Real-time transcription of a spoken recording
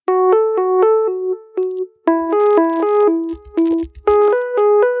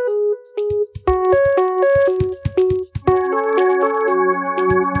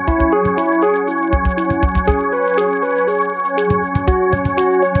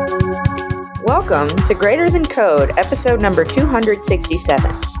Welcome to Greater Than Code, episode number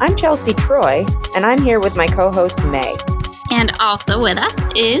 267. I'm Chelsea Troy, and I'm here with my co-host, May. And also with us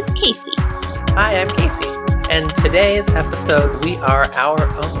is Casey. Hi, I'm Casey. And today's episode, we are our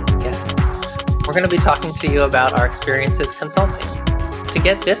own guests. We're going to be talking to you about our experiences consulting. To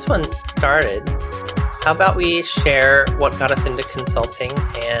get this one started, how about we share what got us into consulting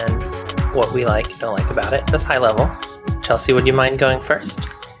and what we like and don't like about it, just high level. Chelsea, would you mind going first?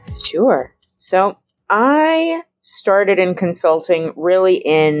 Sure. So I started in consulting really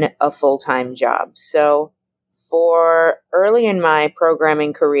in a full-time job. So for early in my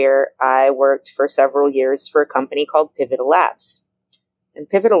programming career, I worked for several years for a company called Pivotal Labs. And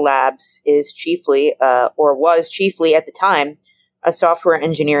Pivotal Labs is chiefly, was chiefly at the time, a software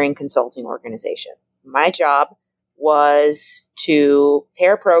engineering consulting organization. My job was to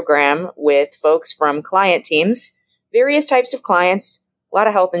pair program with folks from client teams, various types of clients, a lot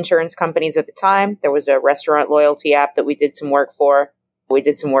of health insurance companies at the time. There was a restaurant loyalty app that we did some work for. We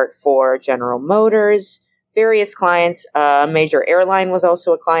did some work for General Motors, various clients. A major airline was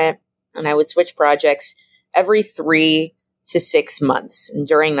also a client. And I would switch projects every 3 to 6 months. And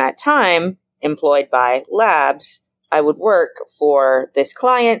during that time, employed by Labs, I would work for this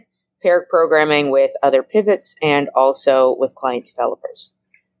client, paired programming with other pivots and also with client developers.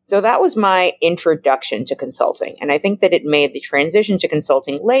 So that was my introduction to consulting. And I think that it made the transition to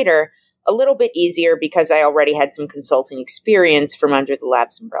consulting later a little bit easier because I already had some consulting experience from under the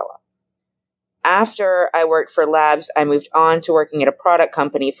Labs umbrella. After I worked for Labs, I moved on to working at a product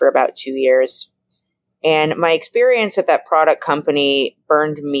company for about 2 years. And my experience at that product company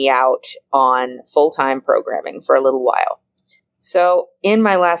burned me out on full-time programming for a little while. So in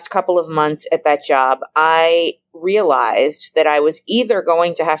my last couple of months at that job, I realized that I was either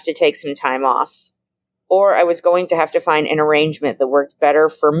going to have to take some time off or I was going to have to find an arrangement that worked better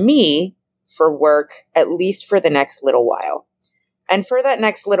for me for work, at least for the next little while. And for that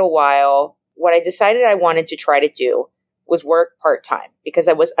next little while, what I decided I wanted to try to do was work part-time because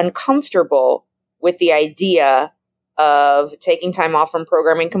I was uncomfortable with the idea of taking time off from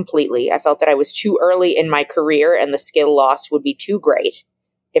programming completely. I felt that I was too early in my career and the skill loss would be too great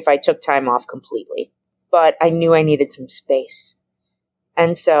if I took time off completely. But I knew I needed some space.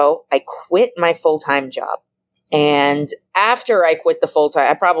 And so I quit my full-time job. And after I quit the full-time,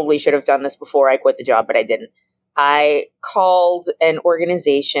 I probably should have done this before I quit the job, but I didn't. I called an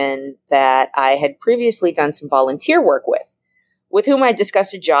organization that I had previously done some volunteer work with whom I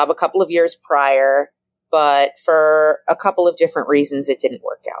discussed a job a couple of years prior, but for a couple of different reasons, it didn't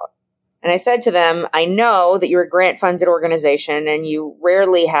work out. And I said to them, I know that you're a grant-funded organization and you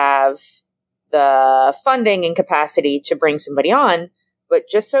rarely have the funding and capacity to bring somebody on, but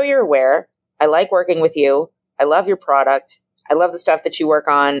just so you're aware, I like working with you. I love your product. I love the stuff that you work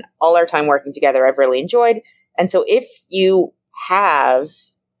on. All our time working together, I've really enjoyed. And so if you have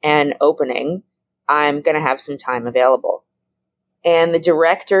an opening, I'm going to have some time available. And the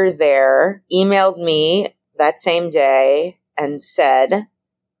director there emailed me that same day and said,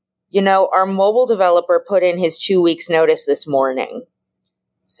 our mobile developer put in his 2 weeks notice this morning.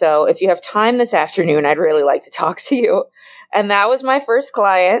 So if you have time this afternoon, I'd really like to talk to you. And that was my first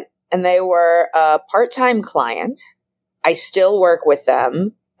client. And they were a part-time client. I still work with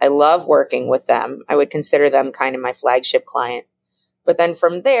them. I love working with them. I would consider them kind of my flagship client. But then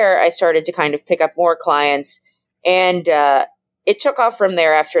from there, I started to kind of pick up more clients. And it took off from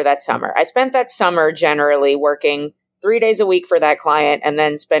there after that summer. I spent that summer generally working 3 days a week for that client and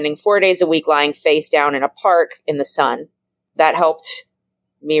then spending 4 days a week lying face down in a park in the sun. That helped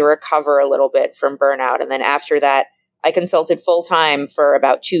me recover a little bit from burnout. And then after that, I consulted full-time for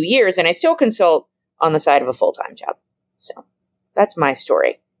about 2 years, and I still consult on the side of a full-time job. So that's my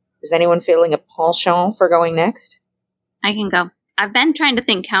story. Is anyone feeling a penchant for going next? I can go. I've been trying to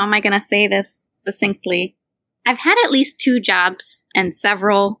think, how am I going to say this succinctly? I've had at least 2 jobs and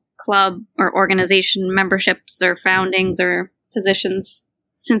several club or organization memberships or foundings or positions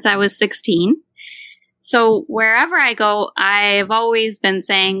since I was 16. So wherever I go, I've always been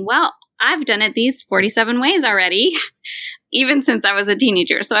saying, well, I've done it these 47 ways already, even since I was a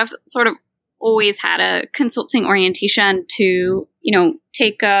teenager. So I've sort of always had a consulting orientation to,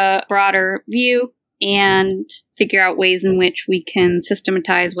 take a broader view and figure out ways in which we can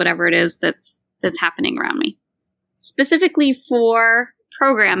systematize whatever it is that's happening around me. Specifically for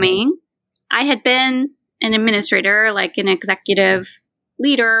programming, I had been an administrator, like an executive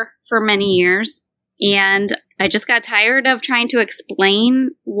leader for many years. And I just got tired of trying to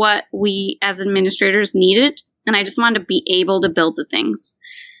explain what we as administrators needed. And I just wanted to be able to build the things.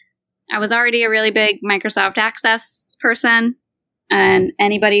 I was already a really big Microsoft Access person. And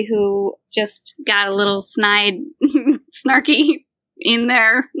anybody who just got a little snarky in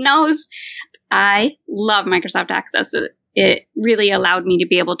their nose, I love Microsoft Access. It really allowed me to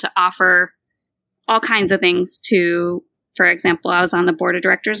be able to offer all kinds of things to, for example, I was on the board of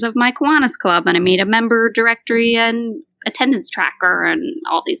directors of my Kiwanis Club, and I made a member directory and attendance tracker and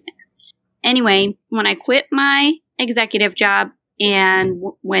all these things. Anyway, when I quit my executive job and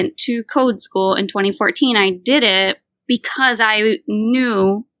went to code school in 2014, I did it because I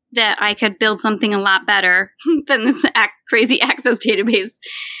knew that I could build something a lot better than this crazy Access database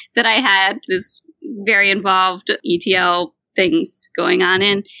that I had, this very involved ETL things going on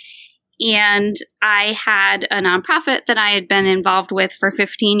in. And I had a nonprofit that I had been involved with for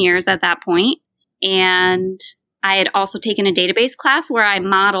 15 years at that point. And I had also taken a database class where I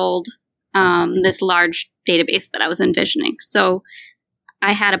modeled this large database that I was envisioning. So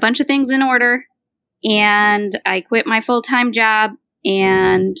I had a bunch of things in order, and I quit my full-time job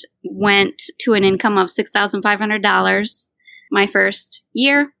and went to an income of $6,500 my first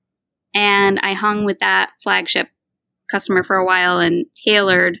year. And I hung with that flagship customer for a while and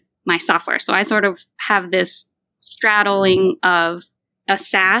tailored my software. So I sort of have this straddling of a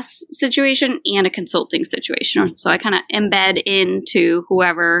SaaS situation and a consulting situation. So I kind of embed into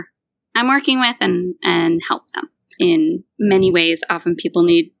whoever I'm working with and help them in many ways. Often people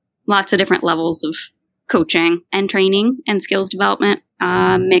need lots of different levels of coaching and training and skills development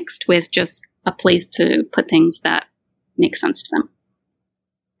mixed with just a place to put things that make sense to them.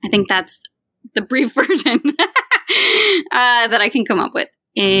 I think that's the brief version that I can come up with.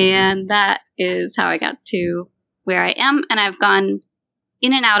 And that is how I got to where I am. And I've gone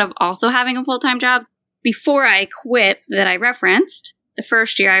in and out of also having a full-time job. Before I quit that I referenced, the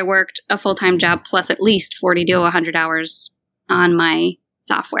first year I worked a full-time job plus at least 40 to 100 hours on my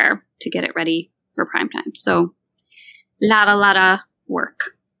software to get it ready for prime time. So lot of work.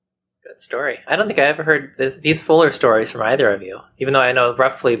 Good story. I don't think I ever heard these fuller stories from either of you, even though I know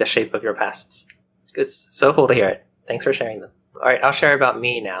roughly the shape of your pasts. It's good. So cool to hear it. Thanks for sharing them. All right, I'll share about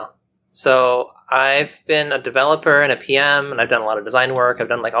me now. So I've been a developer and a PM, and I've done a lot of design work. I've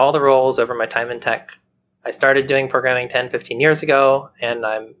done like all the roles over my time in tech. I started doing programming 10, 15 years ago, and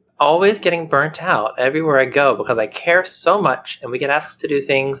I'm always getting burnt out everywhere I go because I care so much, and we get asked to do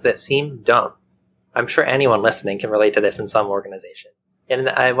things that seem dumb. I'm sure anyone listening can relate to this in some organization.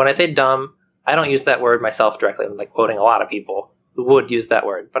 And when I say dumb, I don't use that word myself directly. I'm like quoting a lot of people who would use that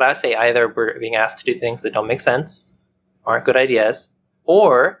word. But I say either we're being asked to do things that don't make sense, aren't good ideas,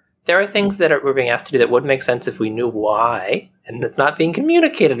 or there are things that we're being asked to do that would make sense if we knew why, and it's not being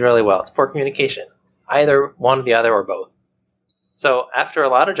communicated really well. It's poor communication. Either one or the other or both. So after a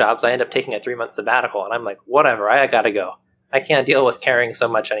lot of jobs, I end up taking a 3-month sabbatical, and I'm like, whatever, I gotta go. I can't deal with caring so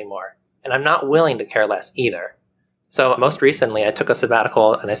much anymore. And I'm not willing to care less either. So most recently, I took a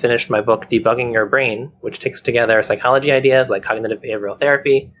sabbatical and I finished my book, Debugging Your Brain, which takes together psychology ideas like cognitive behavioral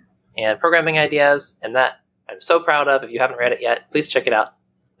therapy and programming ideas, and that I'm so proud of. If you haven't read it yet, please check it out.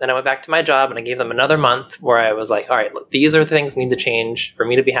 Then I went back to my job and I gave them another month where I was like, all right, look, these are the things that need to change for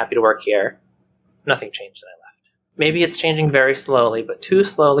me to be happy to work here. Nothing changed and I left. Maybe it's changing very slowly, but too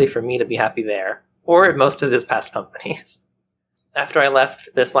slowly for me to be happy there, or at most of these past companies. After I left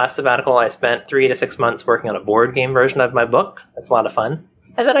this last sabbatical, I spent 3 to 6 months working on a board game version of my book. That's a lot of fun.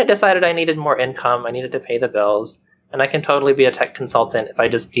 And then I decided I needed more income, I needed to pay the bills, and I can totally be a tech consultant if I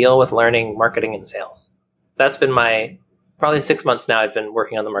just deal with learning marketing and sales. That's been my, probably 6 months now I've been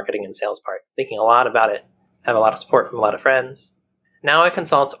working on the marketing and sales part, thinking a lot about it, have a lot of support from a lot of friends. Now I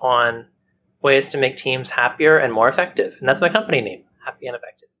consult on ways to make teams happier and more effective, and that's my company name, Happy and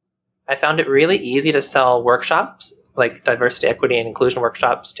Effective. I found it really easy to sell workshops, like diversity, equity, and inclusion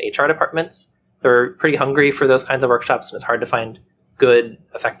workshops to HR departments. They're pretty hungry for those kinds of workshops, and it's hard to find good,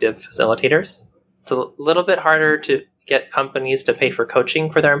 effective facilitators. It's a little bit harder to get companies to pay for coaching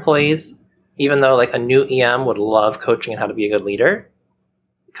for their employees, even though like a new EM would love coaching on how to be a good leader.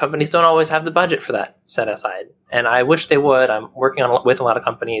 Companies don't always have the budget for that set aside, and I wish they would. I'm working with a lot of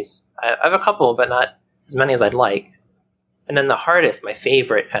companies. I have a couple, but not as many as I'd like. And then the hardest, my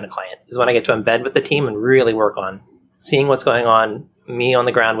favorite kind of client, is when I get to embed with the team and really work on seeing what's going on, me on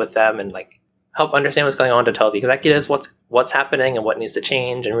the ground with them, and like help understand what's going on to tell the executives what's happening and what needs to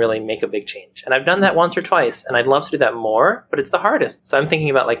change and really make a big change. And I've done that once or twice, and I'd love to do that more, but it's the hardest. So I'm thinking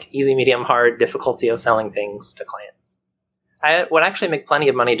about like easy, medium, hard difficulty of selling things to clients. I would actually make plenty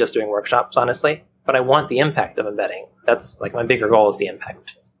of money just doing workshops, honestly, but I want the impact of embedding. That's like my bigger goal is the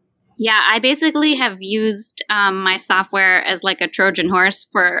impact. Yeah, I basically have used my software as like a Trojan horse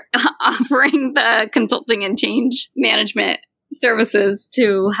for offering the consulting and change management services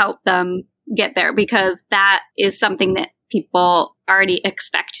to help them get there, because that is something that people already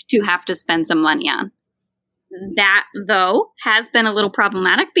expect to have to spend some money on. That, though, has been a little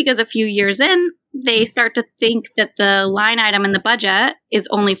problematic because a few years in, they start to think that the line item in the budget is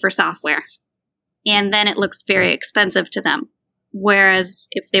only for software. And then it looks very expensive to them. Whereas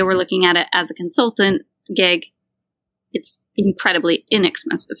if they were looking at it as a consultant gig, it's incredibly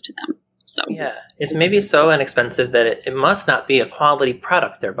inexpensive to them. So yeah, it's maybe so inexpensive that it must not be a quality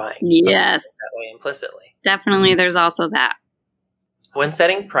product they're buying. Yes. That way implicitly. Definitely, there's also that. When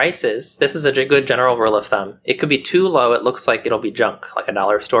setting prices, this is a good general rule of thumb. It could be too low, it looks like it'll be junk, like a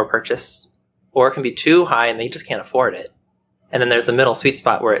dollar store purchase. Or it can be too high and they just can't afford it. And then there's the middle sweet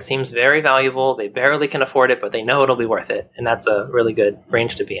spot where it seems very valuable, they barely can afford it, but they know it'll be worth it. And that's a really good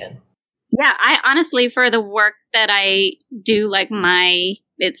range to be in. Yeah, I honestly, for the work that I do, like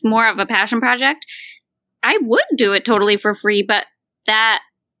it's more of a passion project, I would do it totally for free, but that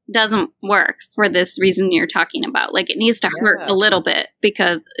doesn't work for this reason you're talking about. Like, it needs to hurt a little bit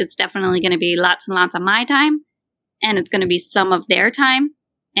because it's definitely going to be lots and lots of my time, and it's going to be some of their time,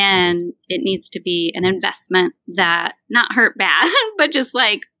 and it needs to be an investment that not hurt bad, but just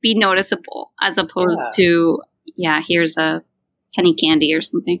like be noticeable as opposed to, here's a penny candy or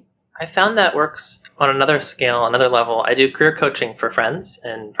something. I found that works on another scale, another level. I do career coaching for friends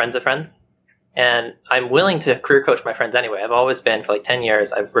and friends of friends. And I'm willing to career coach my friends anyway. I've always been for like 10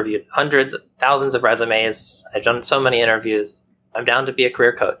 years. I've reviewed hundreds, thousands of resumes. I've done so many interviews. I'm down to be a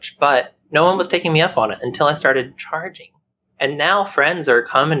career coach. But no one was taking me up on it until I started charging. And now friends are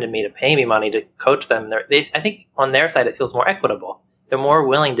coming to me to pay me money to coach them. I think on their side it feels more equitable. They're more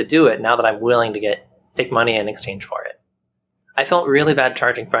willing to do it now that I'm willing to take money in exchange for it. I felt really bad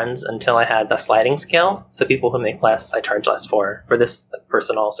charging friends until I had the sliding scale. So people who make less, I charge less for this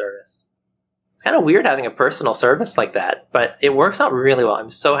personal service. It's kind of weird having a personal service like that, but it works out really well.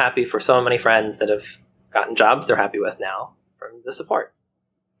 I'm so happy for so many friends that have gotten jobs they're happy with now from the support.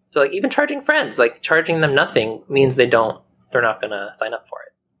 So like even charging friends, like charging them nothing means they're not going to sign up for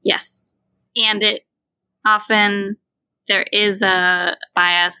it. Yes. And it often, there is a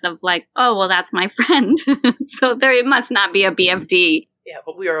bias of like, oh, well, that's my friend. So it must not be a BFD. Yeah,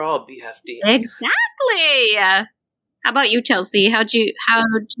 but we are all BFDs. Exactly. How about you, Chelsea? How'd you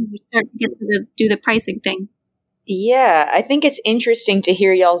start to get to do the pricing thing? Yeah, I think it's interesting to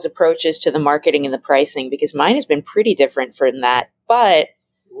hear y'all's approaches to the marketing and the pricing because mine has been pretty different from that. But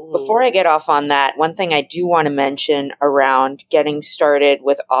before I get off on that, one thing I do want to mention around getting started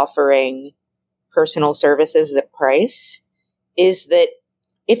with offering personal services at price is that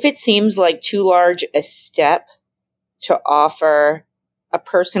if it seems like too large a step to offer a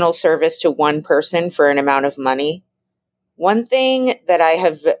personal service to one person for an amount of money, one thing that I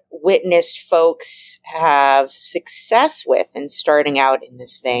have witnessed folks have success with in starting out in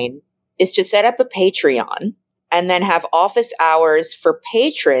this vein is to set up a Patreon and then have office hours for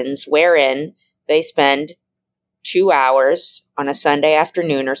patrons wherein they spend 2 hours on a Sunday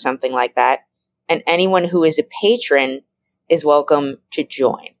afternoon or something like that. And anyone who is a patron is welcome to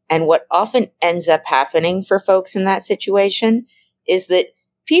join. And what often ends up happening for folks in that situation is that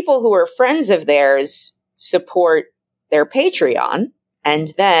people who are friends of theirs support their Patreon,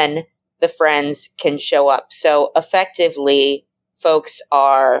 and then the friends can show up. So effectively, folks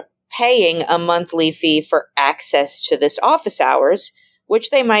are paying a monthly fee for access to this office hours, which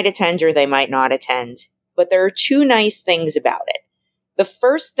they might attend or they might not attend. But there are two nice things about it. The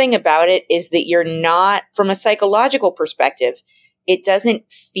first thing about it is that you're not, from a psychological perspective, it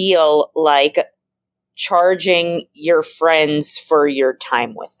doesn't feel like charging your friends for your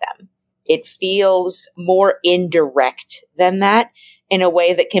time with them. It feels more indirect than that in a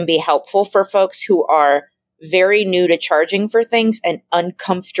way that can be helpful for folks who are very new to charging for things and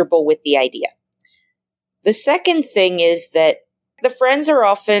uncomfortable with the idea. The second thing is that the friends are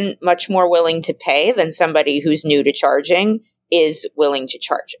often much more willing to pay than somebody who's new to charging is willing to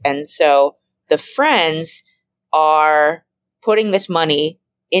charge. And so the friends are putting this money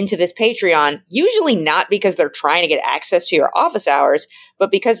into this Patreon, usually not because they're trying to get access to your office hours,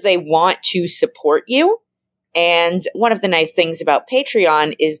 but because they want to support you. And one of the nice things about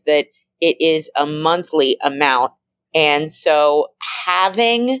Patreon is that it is a monthly amount. And so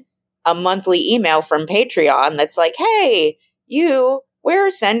having a monthly email from Patreon that's like, hey, we're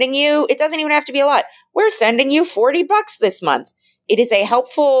sending you, it doesn't even have to be a lot. We're sending you $40 this month. It is a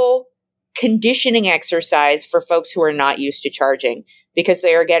helpful conditioning exercise for folks who are not used to charging because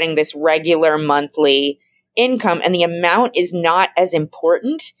they are getting this regular monthly income and the amount is not as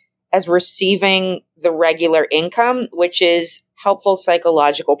important as receiving the regular income, which is helpful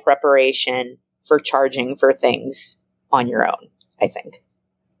psychological preparation for charging for things on your own, I think.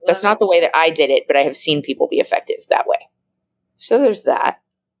 That's not the way that I did it, but I have seen people be effective that way. So there's that.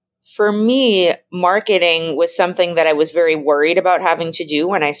 For me, marketing was something that I was very worried about having to do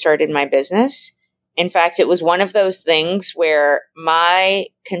when I started my business. In fact, it was one of those things where my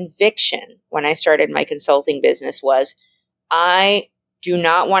conviction when I started my consulting business was, I do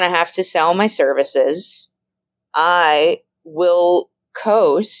not want to have to sell my services. I will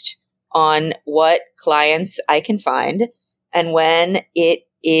coast on what clients I can find. And when it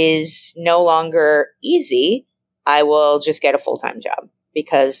is no longer easy, I will just get a full-time job,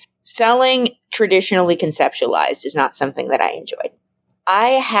 because selling traditionally conceptualized is not something that I enjoyed. I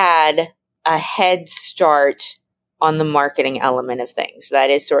had a head start on the marketing element of things. That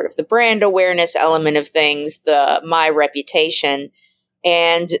is sort of the brand awareness element of things, my reputation.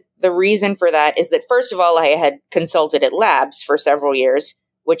 And the reason for that is that, first of all, I had consulted at labs for several years,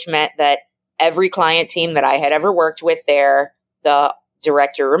 which meant that every client team that I had ever worked with there, the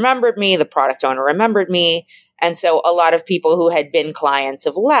director remembered me, the product owner remembered me. And so a lot of people who had been clients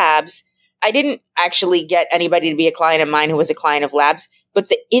of labs, I didn't actually get anybody to be a client of mine who was a client of labs, but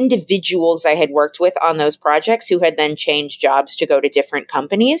the individuals I had worked with on those projects who had then changed jobs to go to different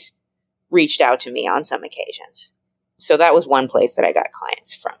companies reached out to me on some occasions. So that was one place that I got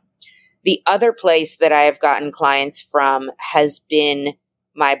clients from. The other place that I have gotten clients from has been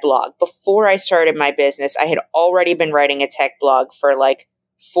my blog. Before I started my business, I had already been writing a tech blog for like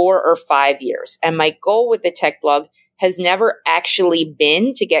 4 or 5 years. And my goal with the tech blog has never actually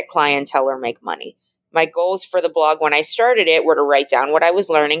been to get clientele or make money. My goals for the blog when I started it were to write down what I was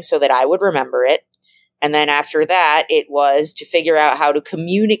learning so that I would remember it. And then after that, it was to figure out how to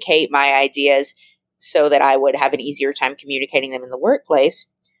communicate my ideas so that I would have an easier time communicating them in the workplace.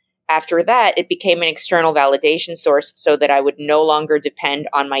 After that, it became an external validation source so that I would no longer depend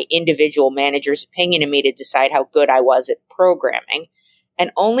on my individual manager's opinion of me to decide how good I was at programming.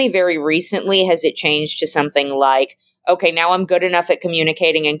 And only very recently has it changed to something like, okay, now I'm good enough at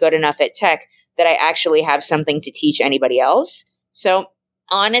communicating and good enough at tech that I actually have something to teach anybody else. So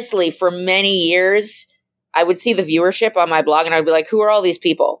honestly, for many years, I would see the viewership on my blog and I'd be like, who are all these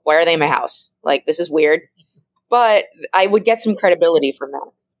people? Why are they in my house? Like, this is weird. But I would get some credibility from that.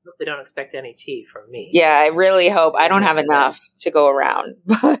 I hope they don't expect any tea from me. Yeah, I really hope. I don't have enough to go around,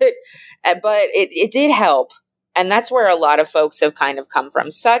 but it did help. And that's where a lot of folks have kind of come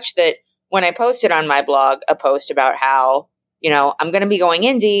from, such that when I posted on my blog a post about how, I'm going to be going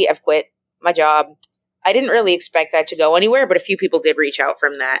indie, I've quit my job. I didn't really expect that to go anywhere, but a few people did reach out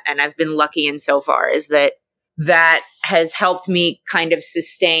from that. And I've been lucky insofar as that has helped me kind of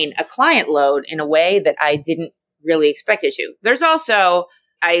sustain a client load in a way that I didn't really expect it to. There's also,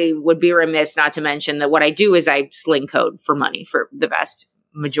 I would be remiss not to mention that what I do is I sling code for money for the vast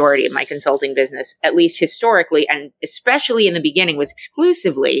majority of my consulting business, at least historically, and especially in the beginning was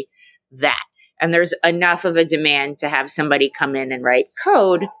exclusively that. And there's enough of a demand to have somebody come in and write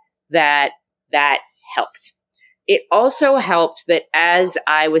code that helped. It also helped that as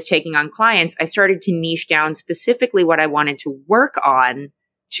I was taking on clients, I started to niche down specifically what I wanted to work on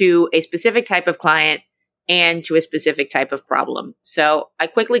to a specific type of client and to a specific type of problem. So I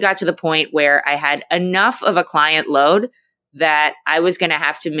quickly got to the point where I had enough of a client load that I was going to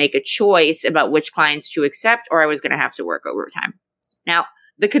have to make a choice about which clients to accept, or I was going to have to work overtime. Now,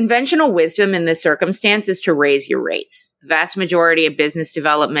 the conventional wisdom in this circumstance is to raise your rates. The vast majority of business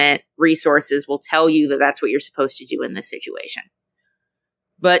development resources will tell you that that's what you're supposed to do in this situation.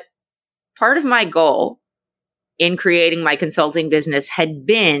 But part of my goal in creating my consulting business had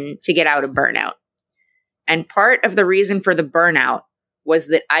been to get out of burnout. And part of the reason for the burnout was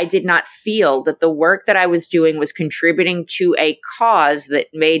that I did not feel that the work that I was doing was contributing to a cause that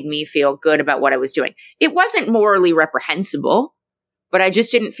made me feel good about what I was doing. It wasn't morally reprehensible, but I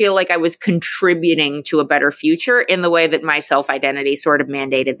just didn't feel like I was contributing to a better future in the way that my self-identity sort of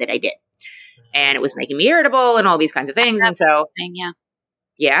mandated that I did. And it was making me irritable and all these kinds of things. And so,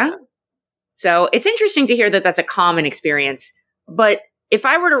 yeah. So it's interesting to hear that that's a common experience. But if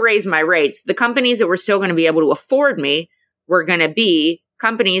I were to raise my rates, the companies that were still going to be able to afford me were going to be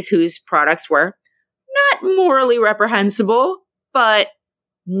companies whose products were not morally reprehensible, but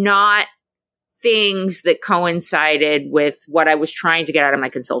not things that coincided with what I was trying to get out of my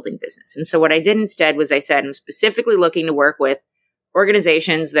consulting business. And so what I did instead was I said, I'm specifically looking to work with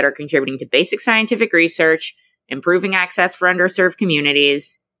organizations that are contributing to basic scientific research, improving access for underserved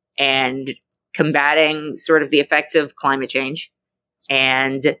communities, and combating sort of the effects of climate change,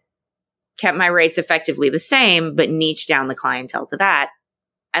 and kept my rates effectively the same, but niched down the clientele to that.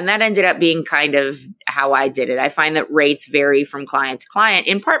 And that ended up being kind of how I did it. I find that rates vary from client to client,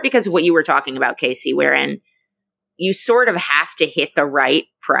 in part because of what you were talking about, Casey, wherein, you sort of have to hit the right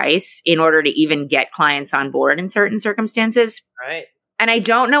price in order to even get clients on board in certain circumstances. Right. And I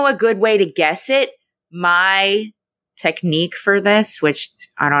don't know a good way to guess it. My technique for this, which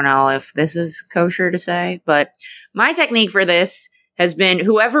I don't know if this is kosher to say, but my technique for this has been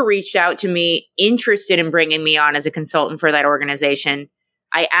whoever reached out to me interested in bringing me on as a consultant for that organization,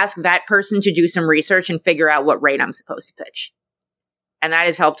 I ask that person to do some research and figure out what rate I'm supposed to pitch. And that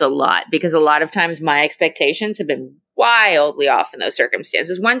has helped a lot because a lot of times my expectations have been wildly off in those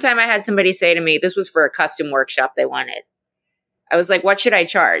circumstances. One time I had somebody say to me, this was for a custom workshop they wanted. I was like, what should I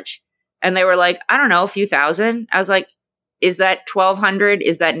charge? And they were like, I don't know, a few thousand. I was like, is that 1,200?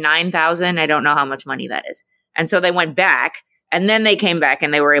 Is that 9,000? I don't know how much money that is. And so they went back and then they came back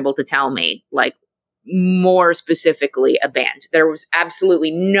and they were able to tell me like more specifically a band. There was absolutely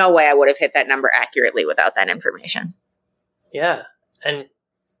no way I would have hit that number accurately without that information. Yeah. And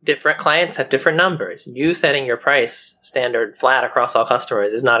different clients have different numbers. You setting your price standard flat across all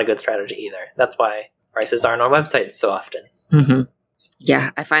customers is not a good strategy either. That's why prices aren't on websites so often. Mm-hmm. Yeah,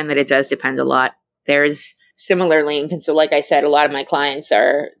 I find that it does depend a lot. There's similarly, so like I said, a lot of my clients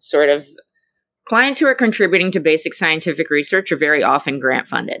are sort of clients who are contributing to basic scientific research are very often grant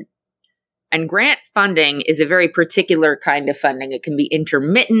funded. And grant funding is a very particular kind of funding. It can be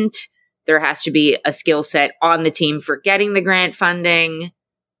intermittent. There has to be a skill set on the team for getting the grant funding.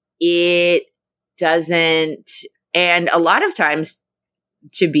 It doesn't, and a lot of times,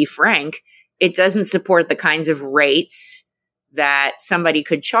 to be frank, it doesn't support the kinds of rates that somebody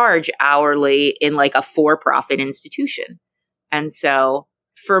could charge hourly in like a for-profit institution. And so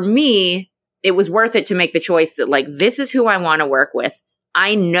for me, it was worth it to make the choice that like, this is who I want to work with.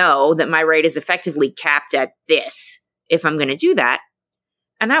 I know that my rate is effectively capped at this if I'm going to do that.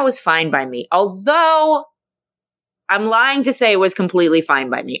 And that was fine by me. Although I'm lying to say it was completely fine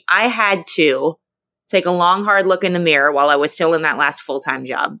by me. I had to take a long, hard look in the mirror while I was still in that last full-time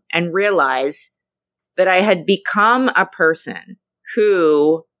job and realize that I had become a person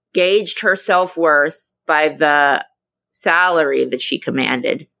who gauged her self-worth by the salary that she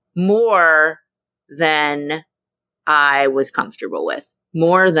commanded more than I was comfortable with,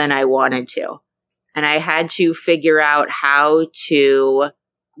 more than I wanted to. And I had to figure out how to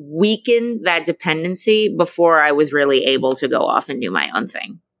weaken that dependency before I was really able to go off and do my own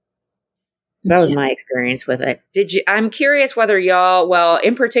thing. So that was my experience with it. I'm curious whether y'all, well,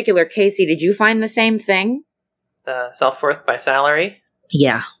 in particular, Casey, did you find the same thing? The self-worth by salary?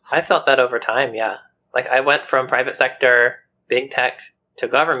 Yeah. I felt that over time, yeah. Like I went from private sector, big tech, to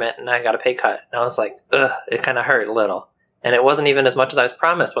government, and I got a pay cut. And I was like, ugh, it kind of hurt a little. And it wasn't even as much as I was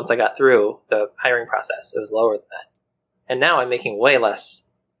promised once I got through the hiring process. It was lower than that. And now I'm making way less.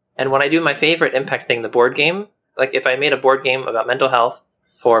 And when I do my favorite impact thing, the board game, like if I made a board game about mental health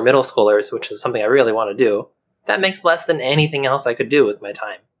for middle schoolers, which is something I really want to do, that makes less than anything else I could do with my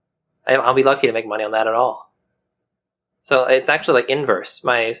time. I'll be lucky to make money on that at all. So it's actually like inverse.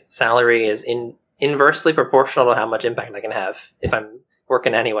 My salary is inversely proportional to how much impact I can have if I'm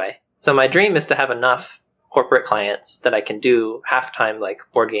working anyway. So my dream is to have enough corporate clients that I can do half-time, like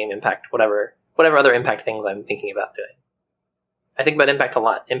board game impact, whatever other impact things I'm thinking about doing. I think about impact a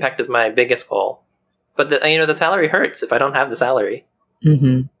lot. Impact is my biggest goal. But the salary hurts if I don't have the salary.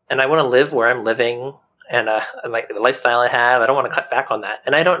 Mm-hmm. And I want to live where I'm living and like the lifestyle I have. I don't want to cut back on that.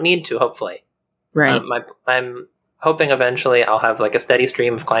 And I don't need to, hopefully. Right. I'm hoping eventually I'll have like a steady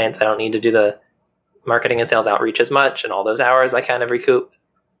stream of clients. I don't need to do the marketing and sales outreach as much, and all those hours I kind of recoup.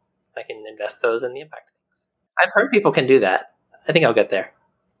 I can invest those in the impact things. I've heard people can do that. I think I'll get there.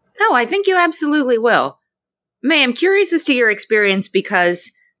 No, I think you absolutely will. May, I'm curious as to your experience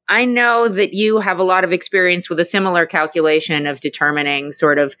because I know that you have a lot of experience with a similar calculation of determining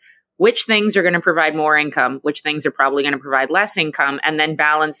sort of which things are going to provide more income, which things are probably going to provide less income, and then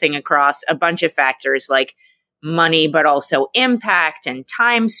balancing across a bunch of factors like money, but also impact and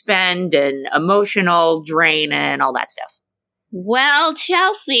time spent and emotional drain and all that stuff. Well,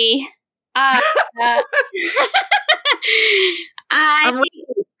 Chelsea, I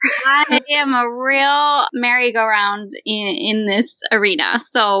am a real merry-go-round in this arena.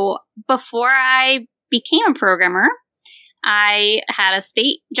 So before I became a programmer, I had a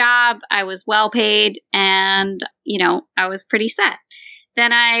state job. I was well paid and, I was pretty set.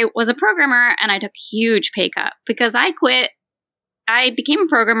 Then I was a programmer and I took a huge pay cut because I quit. I became a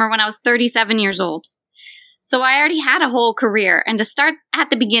programmer when I was 37 years old. So I already had a whole career, and to start at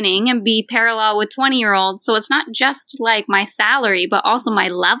the beginning and be parallel with 20-year-olds, so it's not just like my salary, but also my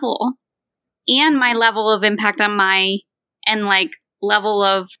level and my level of impact on level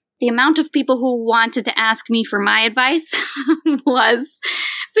of the amount of people who wanted to ask me for my advice was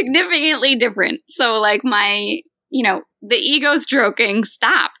significantly different. So like my the ego stroking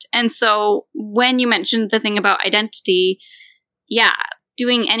stopped. And so when you mentioned the thing about identity, yeah,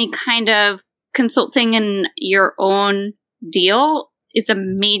 doing any kind of consulting in your own deal, it's a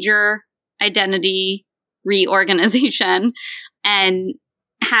major identity reorganization, and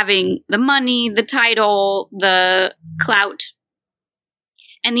having the money, the title, the clout,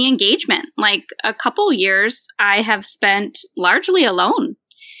 and the engagement. Like a couple years I have spent largely alone.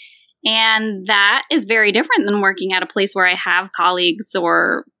 And that is very different than working at a place where I have colleagues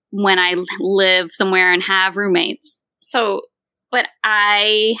or when I live somewhere and have roommates. So, but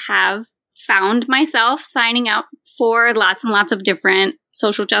I have found myself signing up for lots and lots of different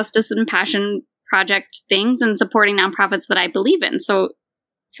social justice and passion project things and supporting nonprofits that I believe in. So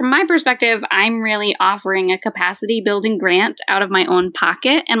from my perspective, I'm really offering a capacity building grant out of my own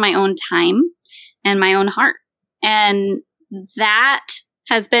pocket and my own time and my own heart. And that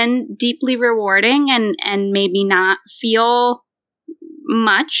has been deeply rewarding and made me not feel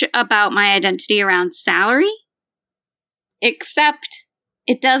much about my identity around salary, except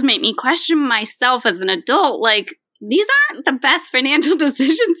it does make me question myself as an adult. Like, these aren't the best financial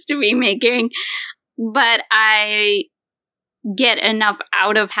decisions to be making, but I get enough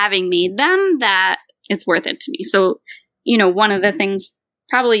out of having made them that it's worth it to me. So, one of the things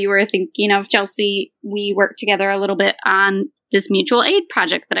probably you were thinking of, Chelsea, we worked together a little bit on this mutual aid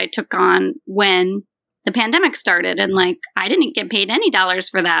project that I took on when the pandemic started. And I didn't get paid any dollars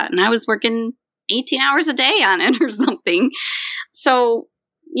for that. And I was working 18 hours a day on it or something. So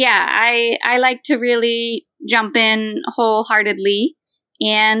yeah, I like to really jump in wholeheartedly.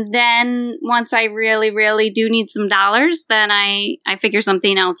 And then once I really, really do need some dollars, then I figure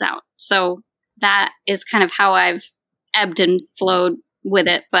something else out. So that is kind of how I've ebbed and flowed with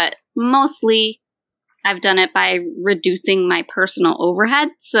it. But mostly I've done it by reducing my personal overhead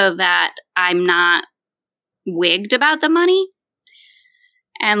so that I'm not wigged about the money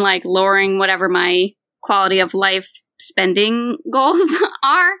and lowering whatever my quality of life spending goals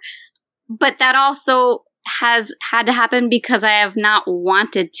are. But that also has had to happen because I have not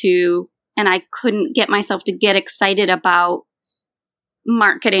wanted to, and I couldn't get myself to get excited about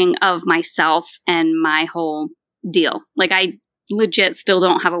marketing of myself and my whole deal. I legit still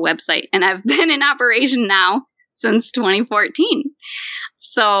don't have a website, and I've been in operation now since 2014.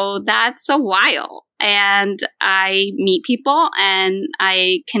 So that's a while. And I meet people and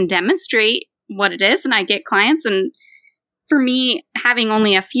I can demonstrate what it is, and I get clients. And for me, having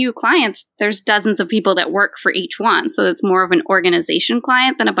only a few clients, there's dozens of people that work for each one. So it's more of an organization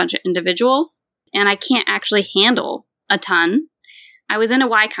client than a bunch of individuals. And I can't actually handle a ton. I was in a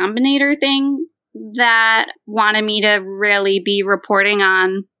Y Combinator thing that wanted me to really be reporting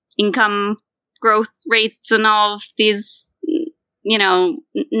on income growth rates and all of these,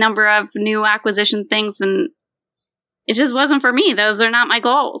 number of new acquisition things. And it just wasn't for me. Those are not my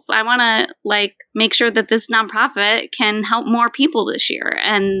goals. I want to make sure that this nonprofit can help more people this year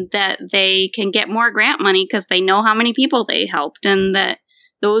and that they can get more grant money because they know how many people they helped and that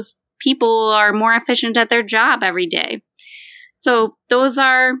those people are more efficient at their job every day. So those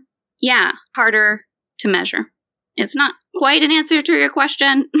are, harder to measure. It's not quite an answer to your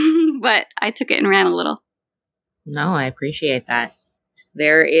question, but I took it and ran a little. No, I appreciate that.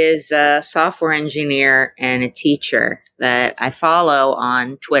 There is a software engineer and a teacher that I follow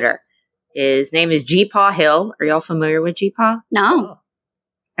on Twitter. His name is G-Paw Hill. Are y'all familiar with G-Paw? No.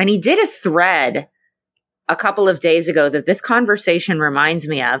 And he did a thread a couple of days ago that this conversation reminds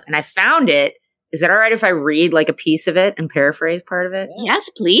me of, and I found it. Is it all right if I read a piece of it and paraphrase part of it? Yes,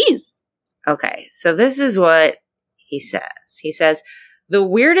 please. Okay, so this is what he says. He says, "The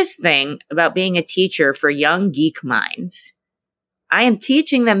weirdest thing about being a teacher for young geek minds, I am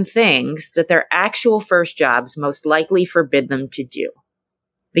teaching them things that their actual first jobs most likely forbid them to do.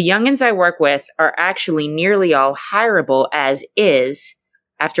 The youngins I work with are actually nearly all hireable as is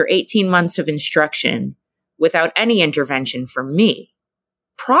after 18 months of instruction without any intervention from me.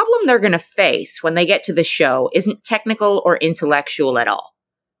 Problem they're going to face when they get to the show isn't technical or intellectual at all.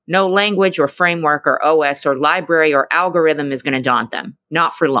 No language or framework or OS or library or algorithm is going to daunt them.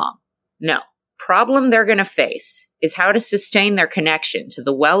 Not for long. No. Problem they're going to face is how to sustain their connection to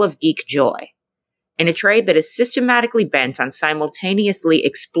the well of geek joy in a trade that is systematically bent on simultaneously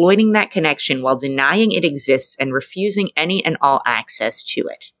exploiting that connection while denying it exists and refusing any and all access to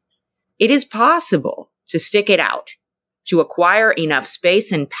it. It is possible to stick it out, to acquire enough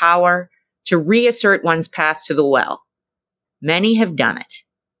space and power to reassert one's path to the well. Many have done it.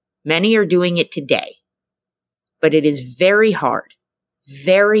 Many are doing it today. But it is very hard,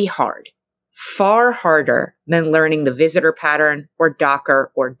 far harder than learning the visitor pattern or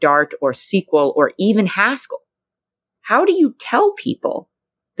Docker or Dart or SQL or even Haskell. how do you tell people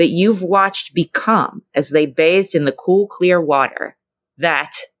that you've watched become, as they bathed in the cool, clear water,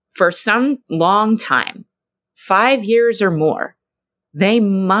 that for some long time, 5 years or more, they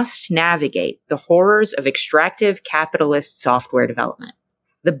must navigate the horrors of extractive capitalist software development?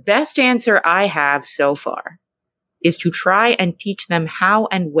 The best answer I have so far is to try and teach them how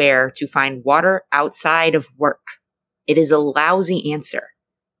and where to find water outside of work. It is a lousy answer.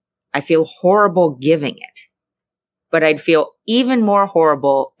 I feel horrible giving it, but I'd feel even more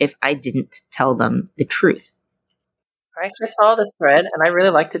horrible if I didn't tell them the truth. I actually saw this thread and I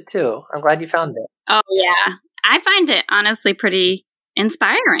really liked it too. I'm glad you found it. Oh, yeah. I find it honestly pretty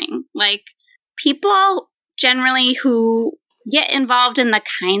inspiring. Like, people generally who get involved in the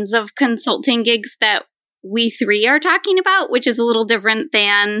kinds of consulting gigs that we three are talking about, which is a little different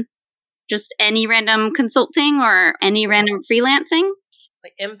than just any random consulting or any random freelancing.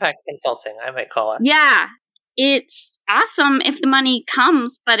 Like impact consulting, I might call it. Yeah. It's awesome if the money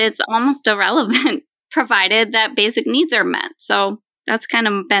comes, but it's almost irrelevant provided that basic needs are met. So that's kind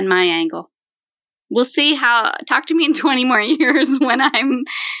of been my angle. We'll see talk to me in 20 more years when I'm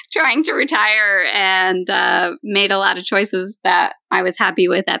trying to retire and made a lot of choices that I was happy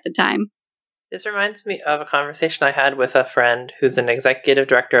with at the time. This reminds me of a conversation I had with a friend who's an executive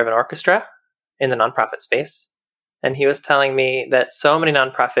director of an orchestra in the nonprofit space. And he was telling me that so many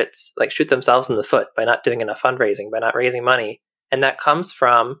nonprofits like shoot themselves in the foot by not doing enough fundraising, by not raising money. And that comes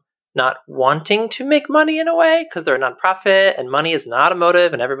from not wanting to make money in a way because they're a nonprofit and money is not a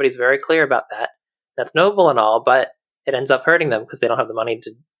motive and everybody's very clear about that. That's noble and all, but it ends up hurting them because they don't have the money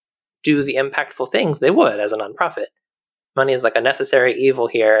to do the impactful things they would as a nonprofit. Money is like a necessary evil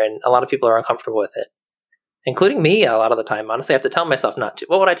here, and a lot of people are uncomfortable with it, including me a lot of the time. Honestly, I have to tell myself not to.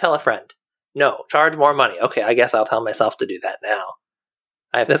 What would I tell a friend? No, charge more money. Okay, I guess I'll tell myself to do that now.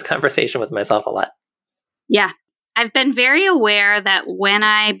 I have this conversation with myself a lot. Yeah. I've been very aware that when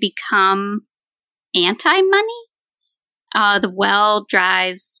I become anti-money, the well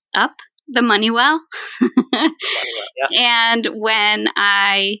dries up, the money well. Yeah. And when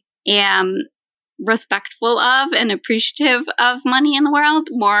I am respectful of and appreciative of money in the world,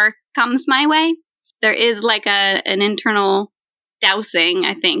 more comes my way. There is like an internal dousing,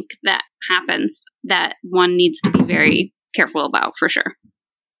 I think, that happens that one needs to be very careful about, for sure.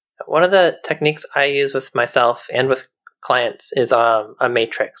 One of the techniques I use with myself and with clients is a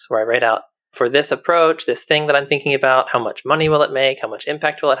matrix where I write out, for this approach, this thing that I'm thinking about, how much money will it make, how much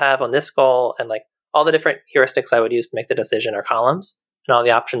impact will it have on this goal, and like all the different heuristics I would use to make the decision are columns, and all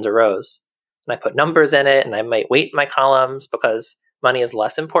the options are rows. And I put numbers in it, and I might weight my columns because money is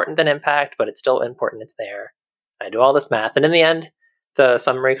less important than impact, but it's still important, it's there. I do all this math, and in the end, the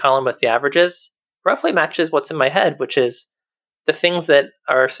summary column with the averages roughly matches what's in my head, which is the things that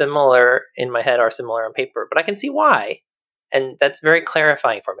are similar in my head are similar on paper, but I can see why. And that's very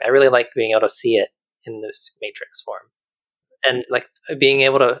clarifying for me. I really like being able to see it in this matrix form. And like being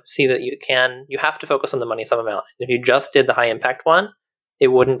able to see that you have to focus on the money some amount. If you just did the high impact one, it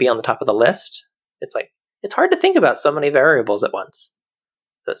wouldn't be on the top of the list. It's like, it's hard to think about so many variables at once.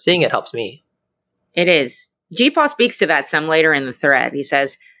 So seeing it helps me. It is. G-Paw speaks to that some later in the thread. He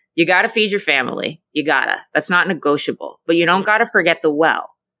says, you gotta feed your family. You gotta. That's not negotiable. But you don't gotta forget the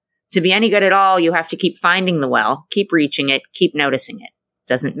well. To be any good at all, you have to keep finding the well, keep reaching it, keep noticing it.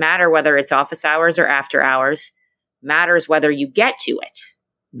 Doesn't matter whether it's office hours or after hours. Matters whether you get to it.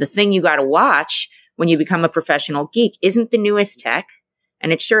 The thing you gotta watch when you become a professional geek isn't the newest tech,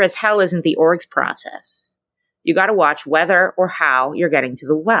 and it sure as hell isn't the org's process. You gotta watch whether or how you're getting to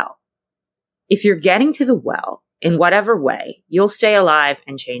the well. If you're getting to the well, in whatever way, you'll stay alive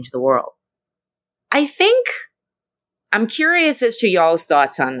and change the world. I'm curious as to y'all's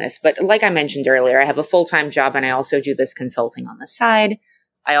thoughts on this, but like I mentioned earlier, I have a full-time job and I also do this consulting on the side.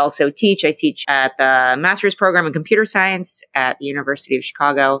 I also teach. I teach at the master's program in computer science at the University of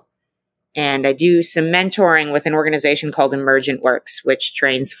Chicago. And I do some mentoring with an organization called Emergent Works, which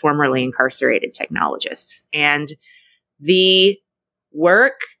trains formerly incarcerated technologists. And the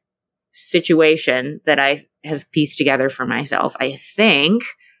work situation that I have pieced together for myself, I think,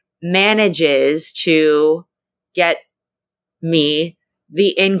 manages to get me the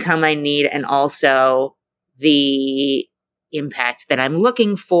income I need and also the impact that I'm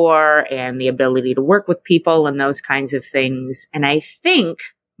looking for and the ability to work with people and those kinds of things. And I think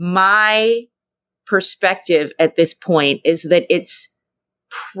my perspective at this point is that it's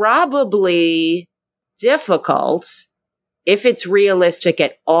probably difficult, if it's realistic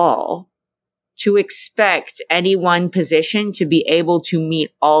at all, to expect any one position to be able to meet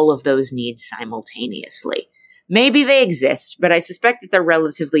all of those needs simultaneously. Maybe they exist, but I suspect that they're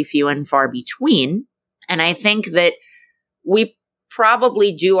relatively few and far between. And I think that we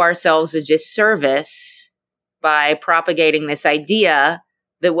probably do ourselves a disservice by propagating this idea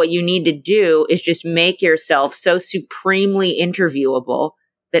that what you need to do is just make yourself so supremely interviewable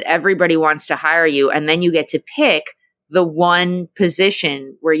that everybody wants to hire you. And then you get to pick the one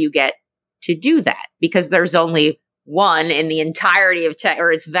position where you get to do that, because there's only one in the entirety of tech,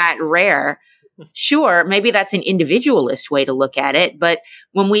 or it's that rare. Sure, maybe that's an individualist way to look at it. But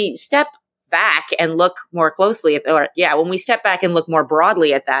when we step back and look more closely at, when we step back and look more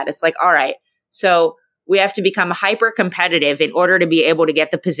broadly at that, it's like, all right, so we have to become hyper competitive in order to be able to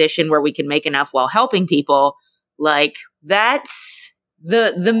get the position where we can make enough while helping people. Like, that's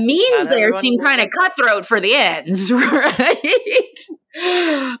the means there seem kind of cutthroat for the ends, right?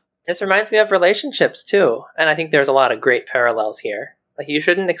 This reminds me of relationships too. And I think there's a lot of great parallels here. Like, you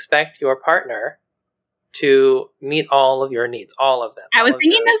shouldn't expect your partner to meet all of your needs, all of them. I was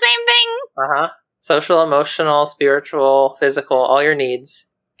thinking the same thing. Social, emotional, spiritual, physical, all your needs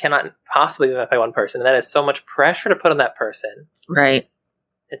cannot possibly be met by one person. And that is so much pressure to put on that person. Right.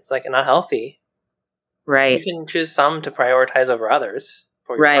 It's like not healthy. Right. You can choose some to prioritize over others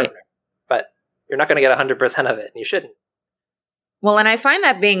for your partner. But you're not going to get 100% of it, and you shouldn't. Well, and I find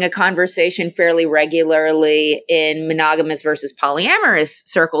that being a conversation fairly regularly in monogamous versus polyamorous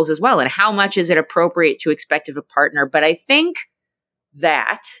circles as well. And how much is it appropriate to expect of a partner? But I think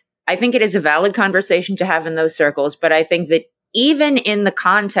it is a valid conversation to have in those circles. But I think that even in the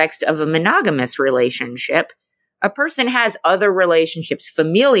context of a monogamous relationship, a person has other relationships,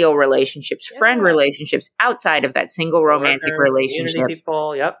 familial relationships, friend relationships outside of that single romantic relationship. Community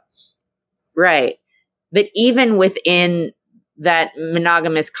people, yep. Right. That even within that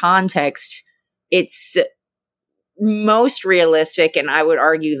monogamous context, it's most realistic, and I would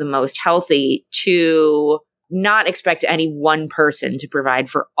argue the most healthy, to not expect any one person to provide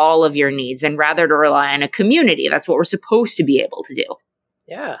for all of your needs, and rather to rely on a community. That's what we're supposed to be able to do.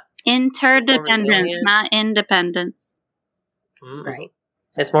 Yeah. Interdependence, not independence. Right.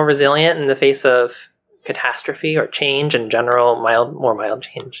 It's more resilient in the face of catastrophe or change in general, more mild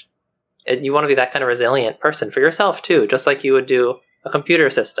change. You want to be that kind of resilient person for yourself too, just like you would do a computer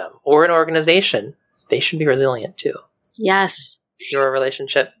system or an organization. They should be resilient too. Yes. Your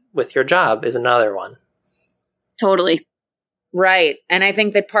relationship with your job is another one. Totally. Right. And I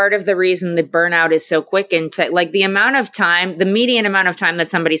think that part of the reason that burnout is so quick in tech, like the median amount of time that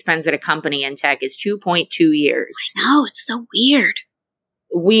somebody spends at a company in tech is 2.2 years. I know, it's so weird.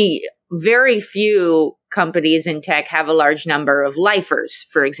 Very few companies in tech have a large number of lifers,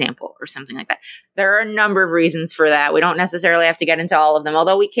 for example, or something like that. There are a number of reasons for that. We don't necessarily have to get into all of them,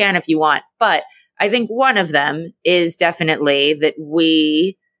 although we can if you want. But I think one of them is definitely that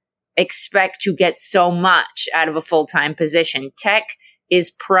we expect to get so much out of a full-time position. Tech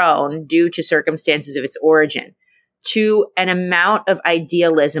is prone, due to circumstances of its origin, to an amount of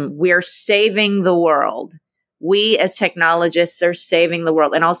idealism. We're saving the world. We as technologists are saving the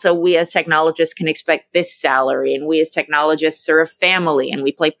world. And also we as technologists can expect this salary. And we as technologists are a family and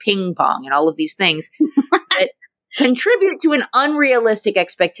we play ping pong and all of these things that contribute to an unrealistic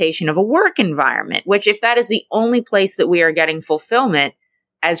expectation of a work environment, which if that is the only place that we are getting fulfillment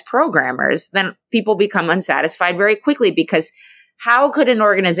as programmers, then people become unsatisfied very quickly, because how could an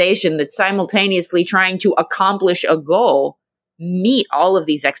organization that's simultaneously trying to accomplish a goal meet all of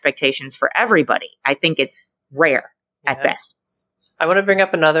these expectations for everybody? I think it's rare at best. I want to bring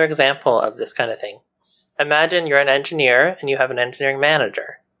up another example of this kind of thing. Imagine you're an engineer and you have an engineering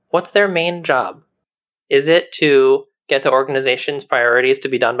manager. What's their main job? Is it to get the organization's priorities to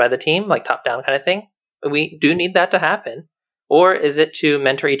be done by the team, like top-down kind of thing? We do need that to happen. Or is it to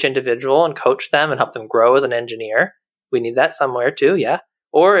mentor each individual and coach them and help them grow as an engineer? We need that somewhere too, yeah.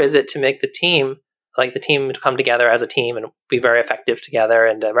 Or is it to make the team come together as a team and be very effective together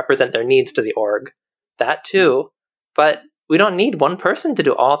and represent their needs to the org? That too. But we don't need one person to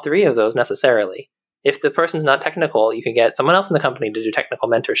do all three of those necessarily. If the person's not technical, you can get someone else in the company to do technical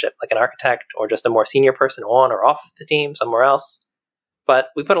mentorship, like an architect or just a more senior person on or off the team somewhere else. But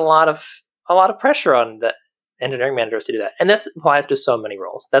we put a lot of pressure on the engineering managers to do that. And this applies to so many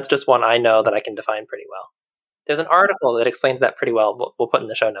roles. That's just one I know that I can define pretty well. There's an article that explains that pretty well. We'll put in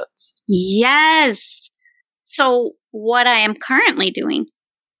the show notes. Yes. So what I am currently doing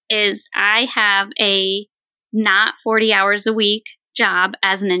is I have a not 40 hours a week job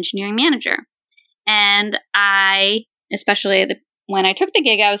as an engineering manager. And especially when I took the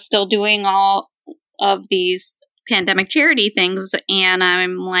gig, I was still doing all of these pandemic charity things. And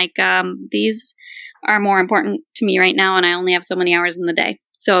I'm like, these are more important to me right now. And I only have so many hours in the day.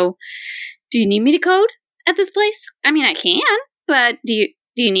 So do you need me to code at this place? I mean, I can, but do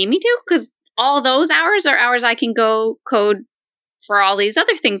you need me to? Because all those hours are hours I can go code for all these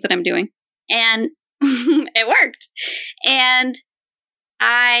other things that I'm doing. And it worked. And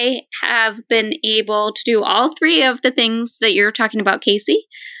I have been able to do all three of the things that you're talking about, Casey,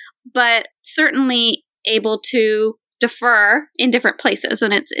 but certainly able to defer in different places.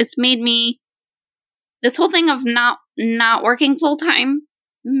 And it's made me, this whole thing of not working full time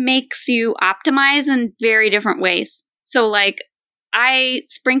makes you optimize in very different ways. So like I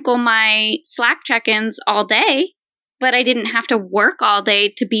sprinkle my Slack check-ins all day, but I didn't have to work all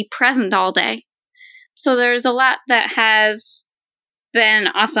day to be present all day. So there's a lot that has been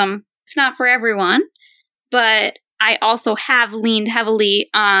awesome. It's not for everyone, but I also have leaned heavily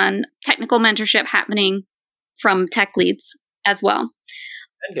on technical mentorship happening from tech leads as well.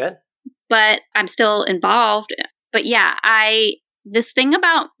 Good. But I'm still involved. But yeah, this thing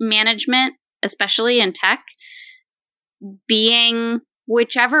about management, especially in tech, being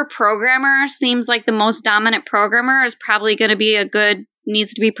whichever programmer seems like the most dominant programmer is probably going to be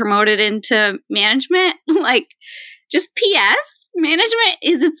needs to be promoted into management. Like, just PS, management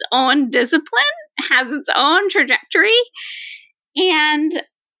is its own discipline, has its own trajectory. And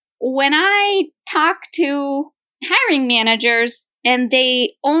when I talk to hiring managers and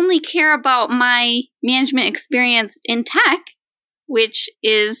they only care about my management experience in tech, which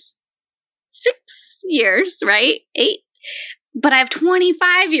is 6 years, right? 8. But I have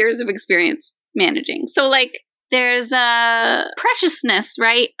 25 years of experience managing. So like there's a preciousness,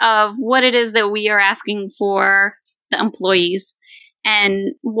 right, of what it is that we are asking for the employees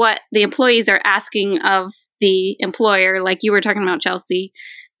and what the employees are asking of the employer, like you were talking about, Chelsea,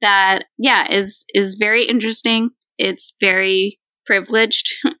 that, yeah, is very interesting. It's very privileged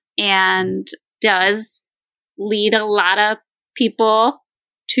and does lead a lot of people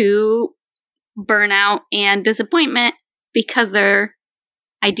to burnout and disappointment because their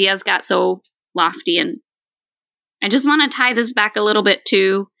ideas got so lofty. And I just want to tie this back a little bit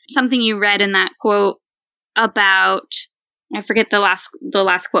to something you read in that quote about, I forget the last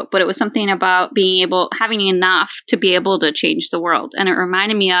quote, but it was something about having enough to be able to change the world. And it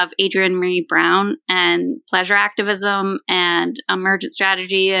reminded me of Adrienne Maree Brown and pleasure activism and emergent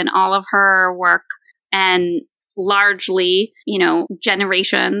strategy and all of her work. And largely,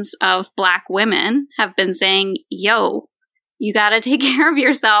 generations of Black women have been saying, yo, you got to take care of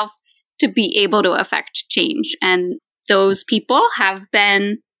yourself to be able to affect change. And those people have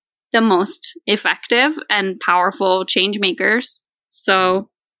been the most effective and powerful change makers. So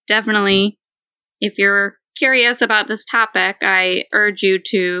definitely, if you're curious about this topic, I urge you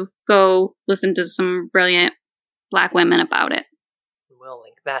to go listen to some brilliant Black women about it. We'll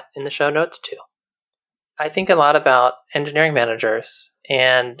link that in the show notes too. I think a lot about engineering managers,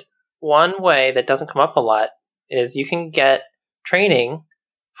 and one way that doesn't come up a lot is you can get training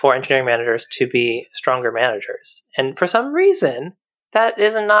for engineering managers to be stronger managers. And for some reason, that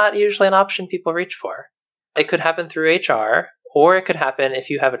is not usually an option people reach for. It could happen through HR, or it could happen if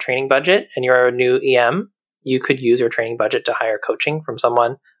you have a training budget and you're a new EM, you could use your training budget to hire coaching from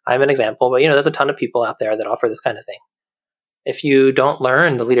someone. I'm an example, but there's a ton of people out there that offer this kind of thing. If you don't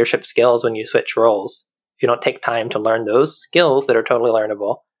learn the leadership skills when you switch roles, if you don't take time to learn those skills that are totally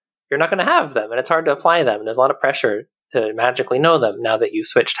learnable, you're not going to have them, and it's hard to apply them. And there's a lot of pressure to magically know them now that you've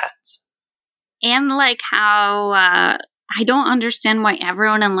switched hats. And like how I don't understand why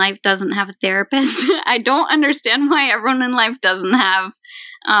everyone in life doesn't have a therapist. I don't understand why everyone in life doesn't have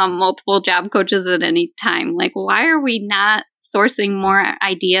multiple job coaches at any time. Like, why are we not sourcing more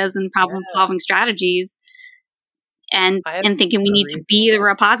ideas and problem-solving strategies and thinking we need to be the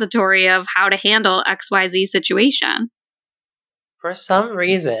repository of how to handle XYZ situation? For some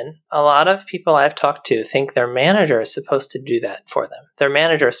reason, a lot of people I've talked to think their manager is supposed to do that for them. Their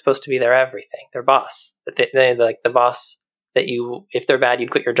manager is supposed to be their everything, their boss. They like the boss that if they're bad,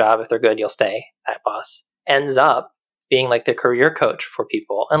 you'd quit your job. If they're good, you'll stay. That boss ends up being like the career coach for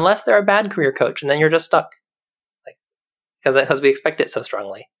people, unless they're a bad career coach, and then you're just stuck. Because we expect it so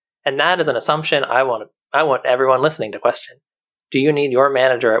strongly. And that is an assumption I want everyone listening to question. Do you need your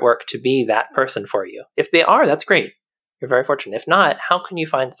manager at work to be that person for you? If they are, that's great. You're very fortunate. If not, how can you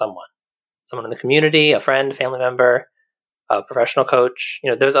find someone? Someone in the community, a friend, family member, a professional coach.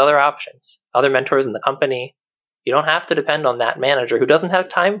 There's other options, other mentors in the company. You don't have to depend on that manager who doesn't have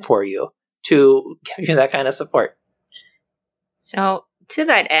time for you to give you that kind of support. So to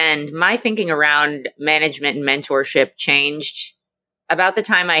that end, my thinking around management and mentorship changed about the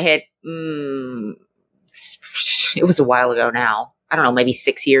time I hit, it was a while ago now. I don't know, maybe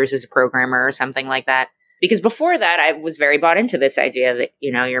 6 years as a programmer or something like that. Because before that, I was very bought into this idea that,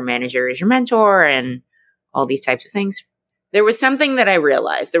 your manager is your mentor and all these types of things. there was something that I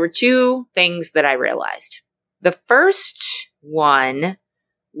realized. There were two things that I realized. The first one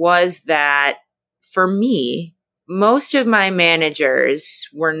was that for me, most of my managers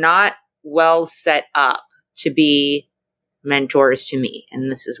were not well set up to be mentors to me.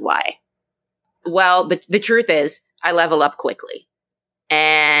 And this is why. Well, the truth is I level up quickly.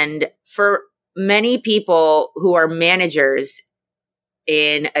 And for many people who are managers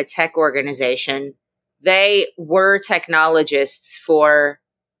in a tech organization, they were technologists for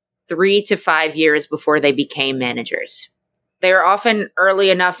 3 to 5 years before they became managers. They were often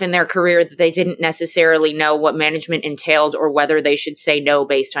early enough in their career that they didn't necessarily know what management entailed or whether they should say no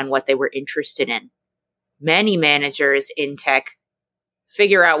based on what they were interested in. Many managers in tech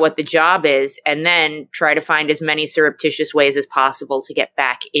figure out what the job is and then try to find as many surreptitious ways as possible to get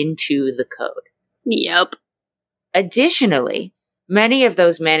back into the code. Yep. Additionally, many of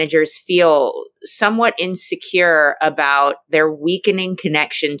those managers feel somewhat insecure about their weakening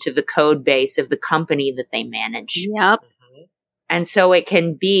connection to the code base of the company that they manage. Yep. And so it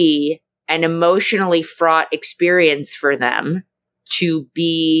can be an emotionally fraught experience for them to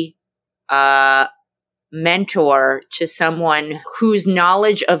be a mentor to someone whose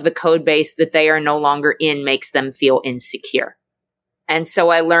knowledge of the code base that they are no longer in makes them feel insecure. And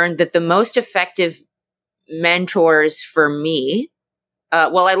so I learned that the most effective mentors for me, I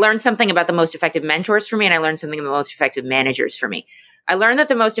learned something about the most effective mentors for me, and I learned something about the most effective managers for me. I learned that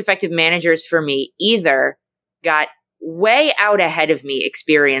the most effective managers for me either got way out ahead of me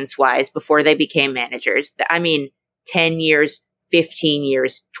experience-wise before they became managers. I mean, 10 years, 15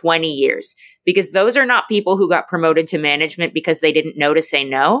 years, 20 years. Because those are not people who got promoted to management because they didn't know to say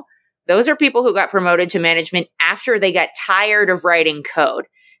no. Those are people who got promoted to management after they got tired of writing code.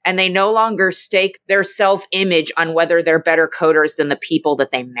 And they no longer stake their self-image on whether they're better coders than the people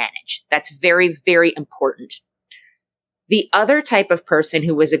that they manage. That's very, very important. The other type of person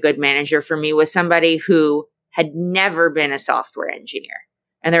who was a good manager for me was somebody who had never been a software engineer.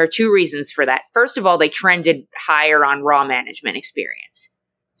 And there are two reasons for that. First of all, they trended higher on raw management experience.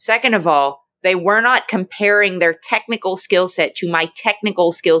 Second of all, they were not comparing their technical skill set to my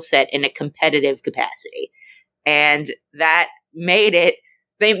technical skill set in a competitive capacity. And that made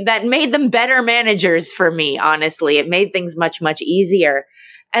them better managers for me, honestly. It made things much, much easier.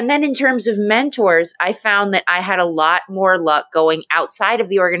 And then in terms of mentors, I found that I had a lot more luck going outside of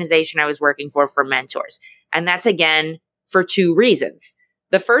the organization I was working for mentors. And that's, again, for two reasons.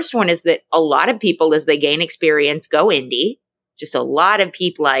 The first one is that a lot of people, as they gain experience, go indie. Just a lot of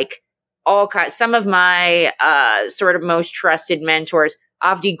people, like all kinds. Some of my sort of most trusted mentors,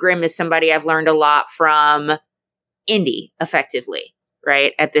 Avdi Grimm is somebody I've learned a lot from indie, effectively,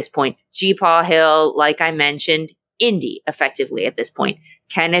 right? At this point. G-Paw Hill, like I mentioned, indie, effectively at this point.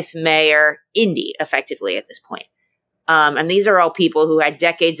 Kenneth Mayer, indie, effectively at this point. And these are all people who had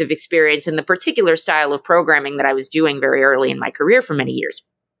decades of experience in the particular style of programming that I was doing very early in my career for many years.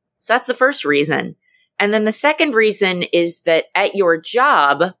 So that's the first reason. And then the second reason is that at your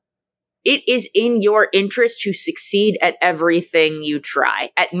job, it is in your interest to succeed at everything you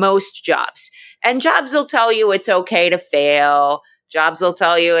try, at most jobs. And jobs will tell you it's okay to fail. Jobs will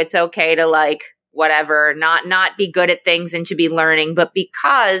tell you it's okay to not be good at things and to be learning. But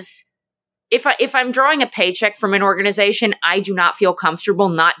because if I'm drawing a paycheck from an organization, I do not feel comfortable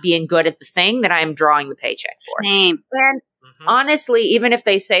not being good at the thing that I am drawing the paycheck for. Same. And honestly, even if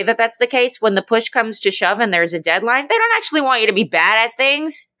they say that that's the case, when the push comes to shove and there's a deadline, they don't actually want you to be bad at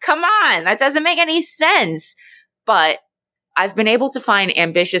things. Come on, that doesn't make any sense. But I've been able to find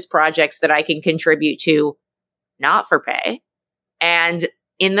ambitious projects that I can contribute to, not for pay. And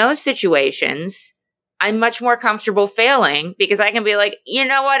in those situations, I'm much more comfortable failing because I can be like, you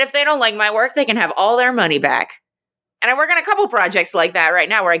know what? If they don't like my work, they can have all their money back. And I work on a couple projects like that right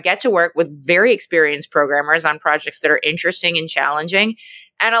now where I get to work with very experienced programmers on projects that are interesting and challenging.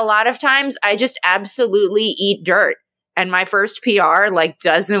 And a lot of times I just absolutely eat dirt. And my first PR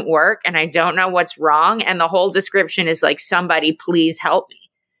doesn't work and I don't know what's wrong. And the whole description is like, somebody please help me.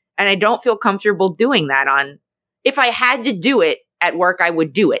 And I don't feel comfortable doing that if I had to do it at work, I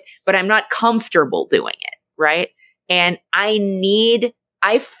would do it, but I'm not comfortable doing it. Right. And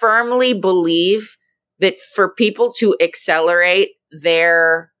I firmly believe that for people to accelerate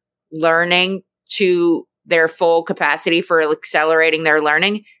their learning to their full capacity for accelerating their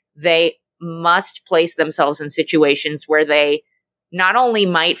learning, they must place themselves in situations where they not only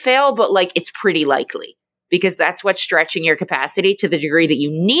might fail, but it's pretty likely, because that's what's stretching your capacity to the degree that you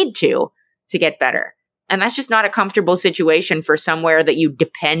need to get better. And that's just not a comfortable situation for somewhere that you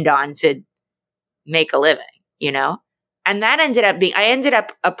depend on to make a living, And that I ended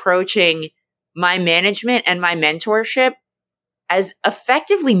up approaching my management and my mentorship as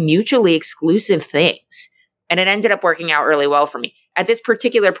effectively mutually exclusive things. And it ended up working out really well for me. At this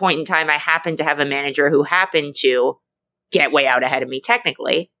particular point in time, I happened to have a manager who happened to get way out ahead of me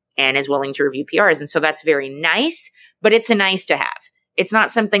technically and is willing to review PRs. And so that's very nice, but it's a nice to have. It's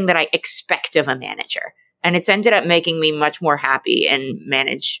not something that I expect of a manager. And it's ended up making me much more happy in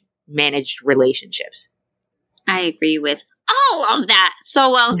managed relationships. I agree with all of that.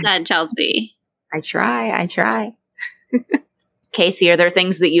 So well said, Chelsea. I try. Casey, are there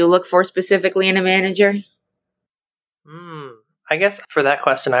things that you look for specifically in a manager? I guess for that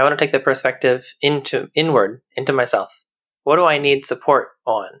question, I want to take the perspective inward into myself. What do I need support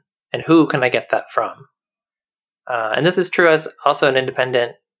on? And who can I get that from? And this is true as also an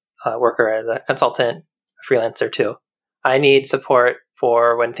independent worker, as a consultant, a freelancer too. I need support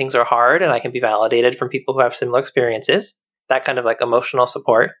for when things are hard and I can be validated from people who have similar experiences, that kind of like emotional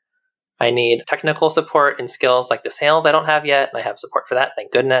support. I need technical support in skills like the sales I don't have yet, and I have support for that,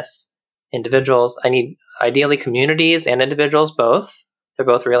 thank goodness. Individuals. I need ideally communities and individuals both. They're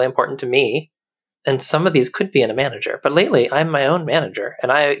both really important to me. And some of these could be in a manager. But lately, I'm my own manager, and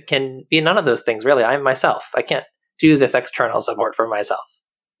I can be none of those things, really. I'm myself. I can't do this external support for myself.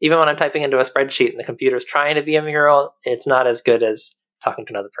 Even when I'm typing into a spreadsheet and the computer's trying to be a mural, it's not as good as talking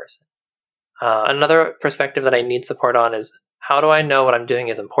to another person. Another perspective that I need support on is, how do I know what I'm doing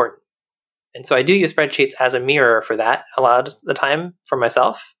is important? And so I do use spreadsheets as a mirror for that a lot of the time for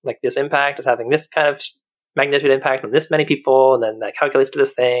myself. Like, this impact is having this kind of magnitude impact on this many people, and then that calculates to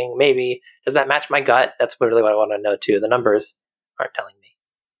this thing. Maybe, does that match my gut? That's really what I want to know too. The numbers aren't telling me.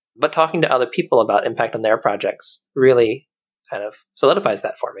 But talking to other people about impact on their projects really kind of solidifies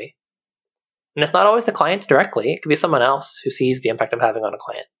that for me. And it's not always the clients directly. It could be someone else who sees the impact I'm having on a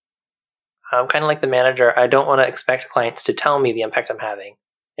client. I'm kind of like the manager. I don't want to expect clients to tell me the impact I'm having.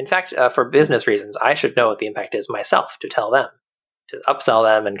 In fact, for business reasons, I should know what the impact is myself to tell them, to upsell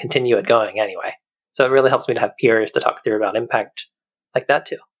them and continue it going anyway. So it really helps me to have peers to talk through about impact like that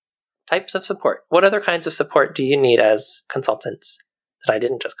too. Types of support. What other kinds of support do you need as consultants that I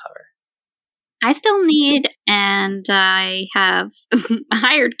didn't just cover? I still need, and I have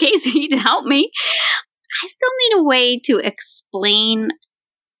hired Casey to help me, I still need a way to explain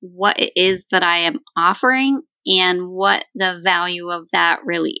what it is that I am offering and what the value of that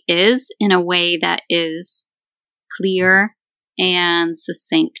really is in a way that is clear and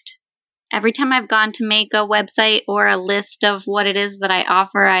succinct. Every time I've gone to make a website or a list of what it is that I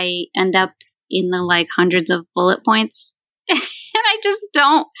offer, I end up in the hundreds of bullet points. And I just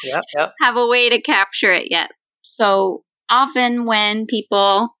don't have a way to capture it yet. So often when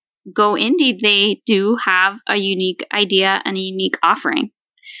people go indie, they do have a unique idea and a unique offering.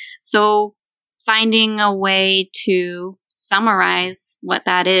 So finding a way to summarize what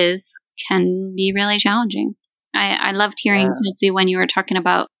that is can be really challenging. I loved hearing, Chelsea, when you were talking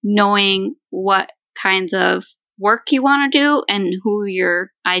about knowing what kinds of work you want to do and who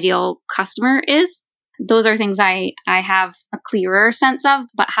your ideal customer is. Those are things I have a clearer sense of,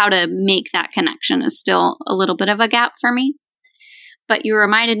 but how to make that connection is still a little bit of a gap for me. But you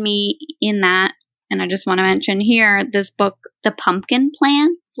reminded me in that, and I just want to mention here, this book, The Pumpkin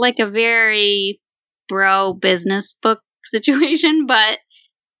Plan, like a very bro business book situation, but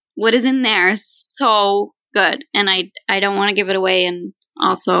what is in there is so good. And I don't want to give it away and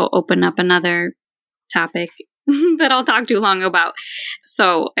also open up another topic that I'll talk too long about.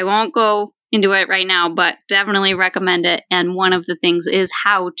 So I won't go into it right now, but definitely recommend it. And one of the things is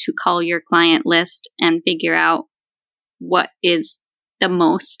how to call your client list and figure out what is the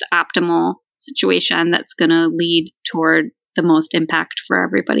most optimal situation that's going to lead toward the most impact for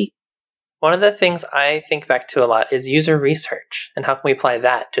everybody. One of the things I think back to a lot is user research, and how can we apply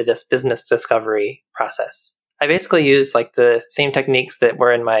that to this business discovery process. I basically use the same techniques that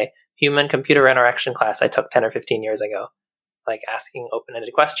were in my human-computer interaction class I took 10 or 15 years ago, like asking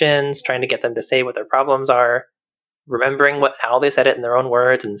open-ended questions, trying to get them to say what their problems are, remembering how they said it in their own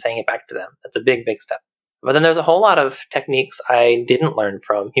words and saying it back to them. That's a big, big step. But then there's a whole lot of techniques I didn't learn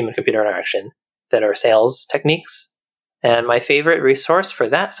from human-computer interaction that are sales techniques. And my favorite resource for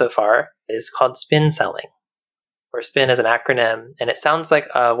that so far is called spin selling, where spin is an acronym, and it sounds like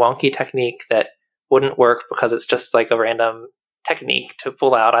a wonky technique that wouldn't work because it's just like a random technique to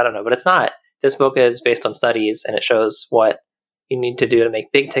pull out. I don't know, but it's not. This book is based on studies, and it shows what you need to do to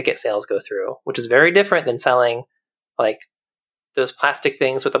make big ticket sales go through, which is very different than selling those plastic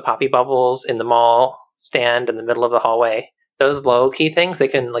things with the poppy bubbles in the mall stand in the middle of the hallway. Those low key things, they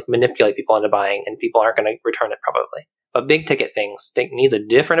can manipulate people into buying, and people aren't going to return it probably. But big ticket things needs a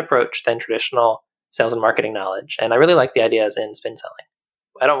different approach than traditional sales and marketing knowledge. And I really like the ideas in spin selling.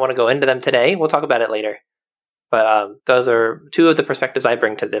 I don't want to go into them today. We'll talk about it later. But those are two of the perspectives I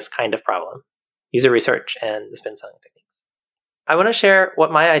bring to this kind of problem: user research and the spin selling techniques. I want to share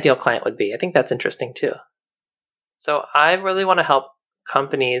what my ideal client would be. I think that's interesting too. So I really want to help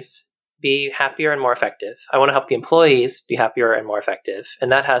companies be happier and more effective. I want to help the employees be happier and more effective.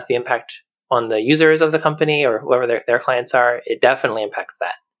 And that has the impact on the users of the company or whoever their clients are. It definitely impacts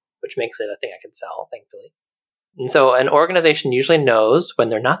that, which makes it a thing I can sell, thankfully. And so an organization usually knows when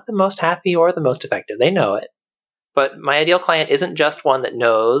they're not the most happy or the most effective. They know it. But my ideal client isn't just one that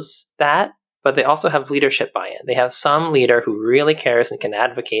knows that, but they also have leadership buy-in. They have some leader who really cares and can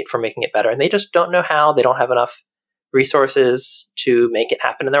advocate for making it better. And they just don't know how. They don't have enough resources to make it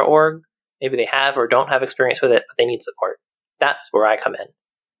happen in their org. Maybe they have or don't have experience with it, but they need support. That's where I come in.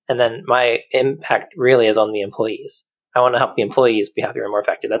 And then my impact really is on the employees. I want to help the employees be happier and more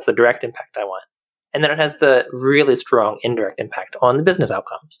effective. That's the direct impact I want. And then it has the really strong indirect impact on the business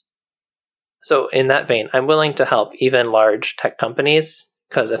outcomes. So in that vein, I'm willing to help even large tech companies,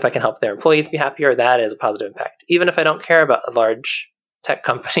 because if I can help their employees be happier, that is a positive impact. Even if I don't care about a large tech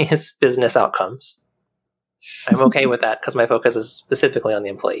company's business outcomes, I'm okay with that because my focus is specifically on the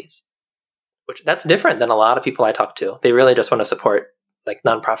employees. Which that's different than a lot of people I talk to. They really just want to support like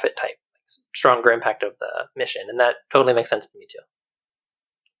nonprofit type, stronger impact of the mission. And that totally makes sense to me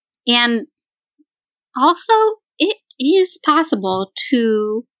too. And also, it is possible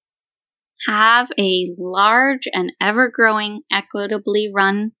to have a large and ever-growing, equitably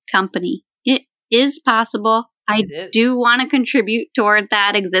run company. It is possible. I do want to contribute toward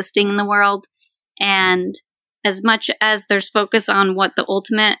that existing in the world. And as much as there's focus on what the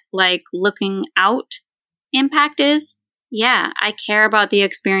ultimate, like, looking out impact is, yeah, I care about the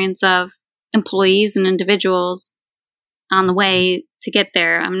experience of employees and individuals on the way to get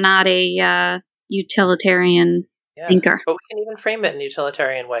there. I'm not a utilitarian thinker. But we can even frame it in a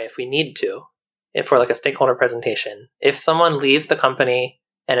utilitarian way if we need to, if for like a stakeholder presentation. If someone leaves the company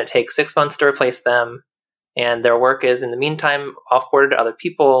and it takes 6 months to replace them and their work is in the meantime offboarded to other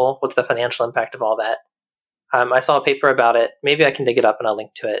people, what's the financial impact of all that? I saw a paper about it. Maybe I can dig it up and I'll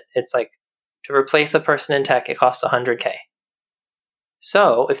link to it. It's like to replace a person in tech, it costs $100K.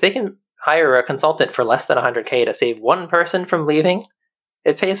 So if they can hire a consultant for less than $100K to save one person from leaving,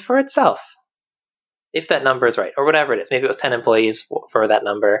 it pays for itself. If that number is right, or whatever it is. Maybe it was 10 employees for that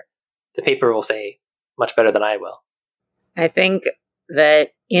number. The paper will say much better than I will. I think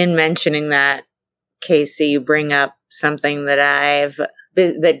that in mentioning that, Casey, you bring up something that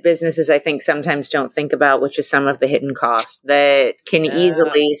that businesses, I think, sometimes don't think about, which is some of the hidden costs that can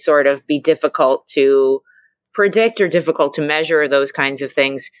easily sort of be difficult to predict or difficult to measure, those kinds of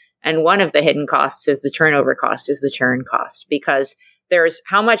things. And one of the hidden costs is the turnover cost, is the churn cost, because there's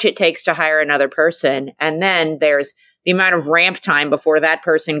how much it takes to hire another person. And then there's the amount of ramp time before that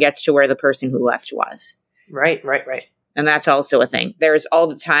person gets to where the person who left was. Right. And that's also a thing. There's all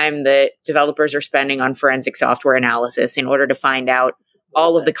the time that developers are spending on forensic software analysis in order to find out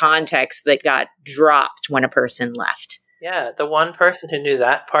all of the context that got dropped when a person left. Yeah, the one person who knew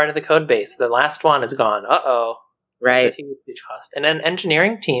that part of the code base, the last one is gone. Uh-oh. Right. It's a huge cost. And an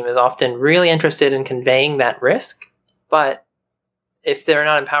engineering team is often really interested in conveying that risk, but if they're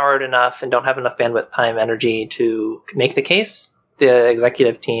not empowered enough and don't have enough bandwidth, time, energy to make the case, the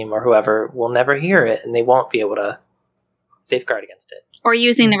executive team or whoever will never hear it and they won't be able to safeguard against it. Or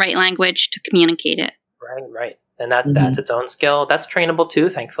using the right language to communicate it. Right. And that's its own skill. That's trainable too,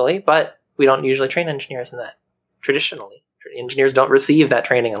 thankfully, but we don't usually train engineers in that. Traditionally, engineers don't receive that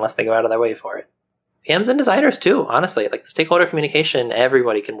training unless they go out of their way for it. PMs and designers too, honestly. Like the stakeholder communication,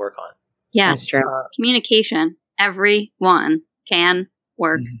 everybody can work on. Yeah, that's true. Communication, everyone can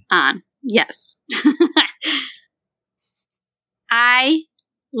work on. Yes. I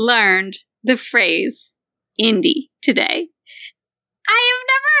learned the phrase indie today. I have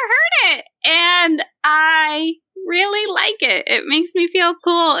never heard it, and I really like it. It makes me feel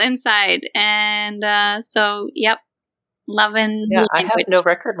cool inside. And so, yep, loving the language. I have no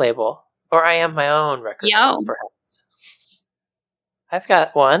record label, or I am my own record label, perhaps. I've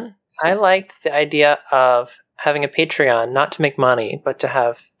got one. I liked the idea of having a Patreon, not to make money, but to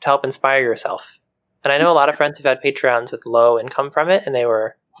help inspire yourself. And I know a lot of friends who've had Patreons with low income from it, and they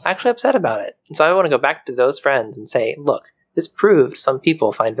were actually upset about it. And so I want to go back to those friends and say, look, this proved some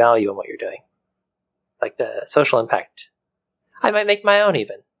people find value in what you're doing. Like the social impact. I might make my own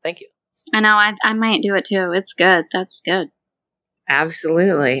even. Thank you. I know, I might do it too. It's good. That's good.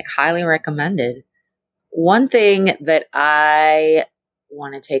 Absolutely. Highly recommended. One thing that I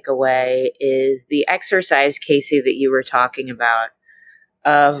want to take away is the exercise, Casey, that you were talking about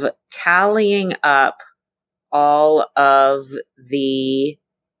of tallying up all of the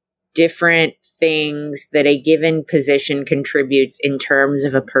different things that a given position contributes in terms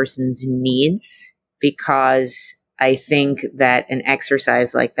of a person's needs, because I think that an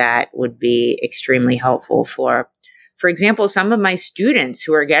exercise like that would be extremely helpful for example, some of my students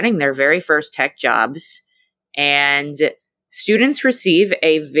who are getting their very first tech jobs, and students receive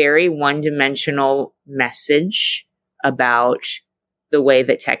a very one-dimensional message about the way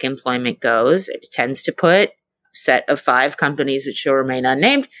that tech employment goes. It tends to put a set of 5 companies that shall remain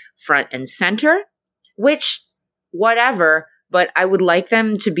unnamed front and center, which, whatever, but I would like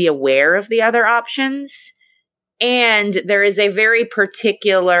them to be aware of the other options. And there is a very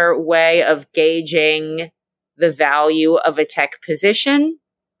particular way of gauging the value of a tech position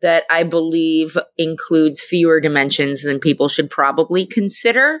that I believe includes fewer dimensions than people should probably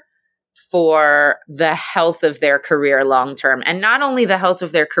consider for the health of their career long term. And not only the health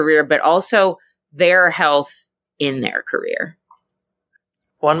of their career, but also their health in their career.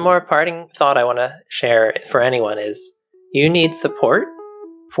 One more parting thought I want to share for anyone is you need support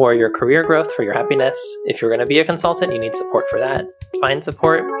for your career growth, for your happiness. If you're going to be a consultant, you need support for that. Find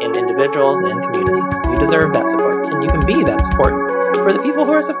support in individuals and in communities. You deserve that support, and you can be that support for the people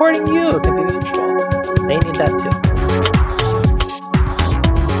who are supporting you. It can be mutual. They need that too.